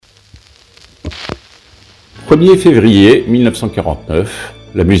1er février 1949,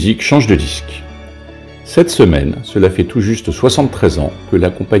 la musique change de disque. Cette semaine, cela fait tout juste 73 ans que la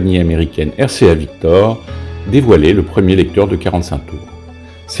compagnie américaine RCA Victor dévoilait le premier lecteur de 45 tours.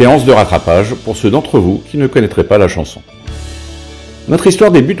 Séance de rattrapage pour ceux d'entre vous qui ne connaîtraient pas la chanson. Notre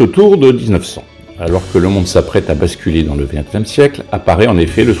histoire débute autour de 1900. Alors que le monde s'apprête à basculer dans le XXe siècle, apparaît en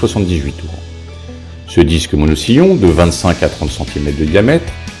effet le 78 tours. Ce disque monosillon de 25 à 30 cm de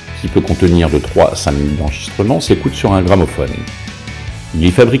diamètre, qui peut contenir de 3 à 5 minutes d'enregistrement, s'écoute sur un gramophone. Il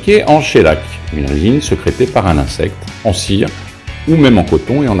est fabriqué en shellac, une résine sécrétée par un insecte, en cire ou même en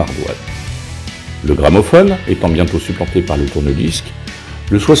coton et en ardoise. Le gramophone étant bientôt supplanté par le tourne-disque,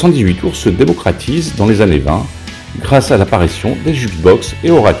 le 78 tours se démocratise dans les années 20 grâce à l'apparition des jukebox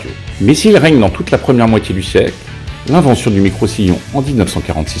et aux radios. Mais s'il règne dans toute la première moitié du siècle, l'invention du micro-sillon en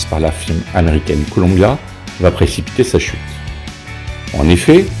 1946 par la firme américaine Columbia va précipiter sa chute. En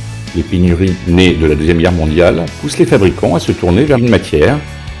effet, les pénuries nées de la Deuxième Guerre mondiale poussent les fabricants à se tourner vers une matière,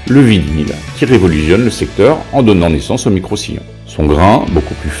 le vinyle, qui révolutionne le secteur en donnant naissance au micro-sillon. Son grain,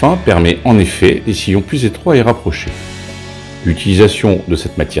 beaucoup plus fin, permet en effet des sillons plus étroits et rapprochés. L'utilisation de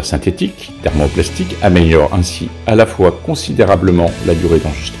cette matière synthétique, thermoplastique, améliore ainsi à la fois considérablement la durée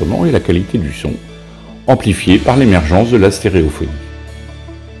d'enregistrement et la qualité du son, amplifiée par l'émergence de la stéréophonie.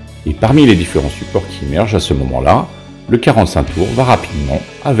 Et parmi les différents supports qui émergent à ce moment-là, le 45 tours va rapidement,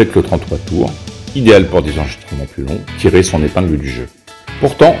 avec le 33 tours, idéal pour des enregistrements plus longs, tirer son épingle du jeu.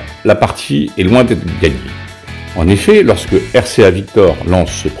 Pourtant, la partie est loin d'être gagnée. En effet, lorsque RCA Victor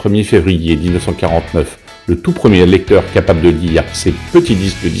lance ce 1er février 1949 le tout premier lecteur capable de lire ces petits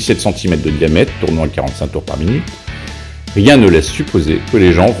disques de 17 cm de diamètre tournant à 45 tours par minute, rien ne laisse supposer que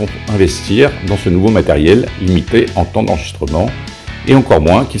les gens vont investir dans ce nouveau matériel limité en temps d'enregistrement, et encore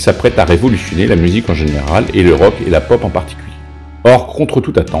moins qu'il s'apprête à révolutionner la musique en général et le rock et la pop en particulier. Or, contre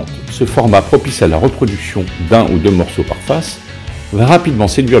toute attente, ce format propice à la reproduction d'un ou deux morceaux par face va rapidement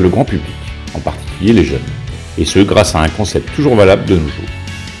séduire le grand public, en particulier les jeunes, et ce grâce à un concept toujours valable de nos jours.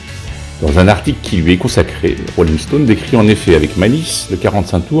 Dans un article qui lui est consacré, Rolling Stone décrit en effet avec malice le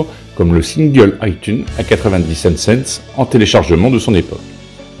 45 tours comme le single iTunes à 97 cents en téléchargement de son époque.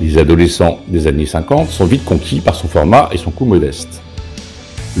 Les adolescents des années 50 sont vite conquis par son format et son coût modeste.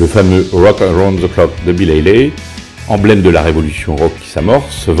 Le fameux Rock Around the Clock de Bill Haley, emblème de la révolution rock qui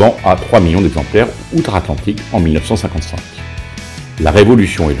s'amorce, se vend à 3 millions d'exemplaires outre-Atlantique en 1955. La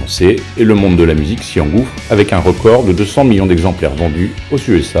révolution est lancée et le monde de la musique s'y engouffre avec un record de 200 millions d'exemplaires vendus aux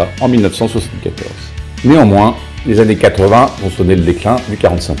USA en 1974. Néanmoins, les années 80 vont sonner le déclin du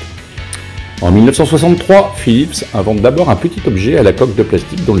 45 tours. En 1963, Philips invente d'abord un petit objet à la coque de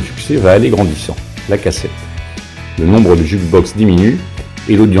plastique dont le succès va aller grandissant, la cassette. Le nombre de jukebox diminue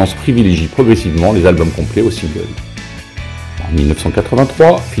et l'audience privilégie progressivement les albums complets au single. En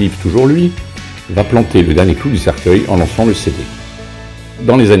 1983, Philips, toujours lui, va planter le dernier clou du cercueil en lançant le CD.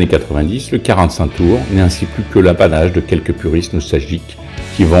 Dans les années 90, le 45 tours n'est ainsi plus que l'apanage de quelques puristes nostalgiques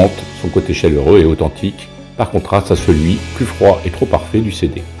qui vantent son côté chaleureux et authentique, par contraste à celui plus froid et trop parfait du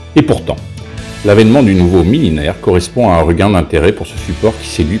CD. Et pourtant, l'avènement du nouveau millénaire correspond à un regain d'intérêt pour ce support qui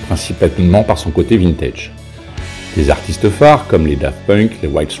séduit principalement par son côté vintage. Des artistes phares comme les Daft Punk, les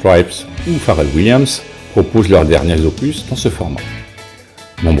White Stripes ou Pharrell Williams proposent leurs derniers opus dans ce format.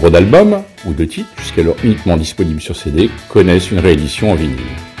 Nombre d'albums ou de titres, jusqu'alors uniquement disponibles sur CD, connaissent une réédition en vinyle.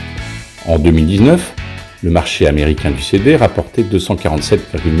 En 2019, le marché américain du CD rapportait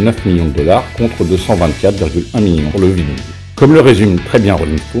 247,9 millions de dollars contre 224,1 millions pour le vinyle. Comme le résume très bien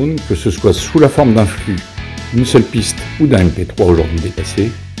Rolling Stone, que ce soit sous la forme d'un flux, d'une seule piste ou d'un MP3 aujourd'hui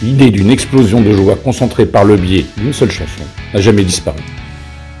dépassé, l'idée d'une explosion de joie concentrée par le biais d'une seule chanson n'a jamais disparu.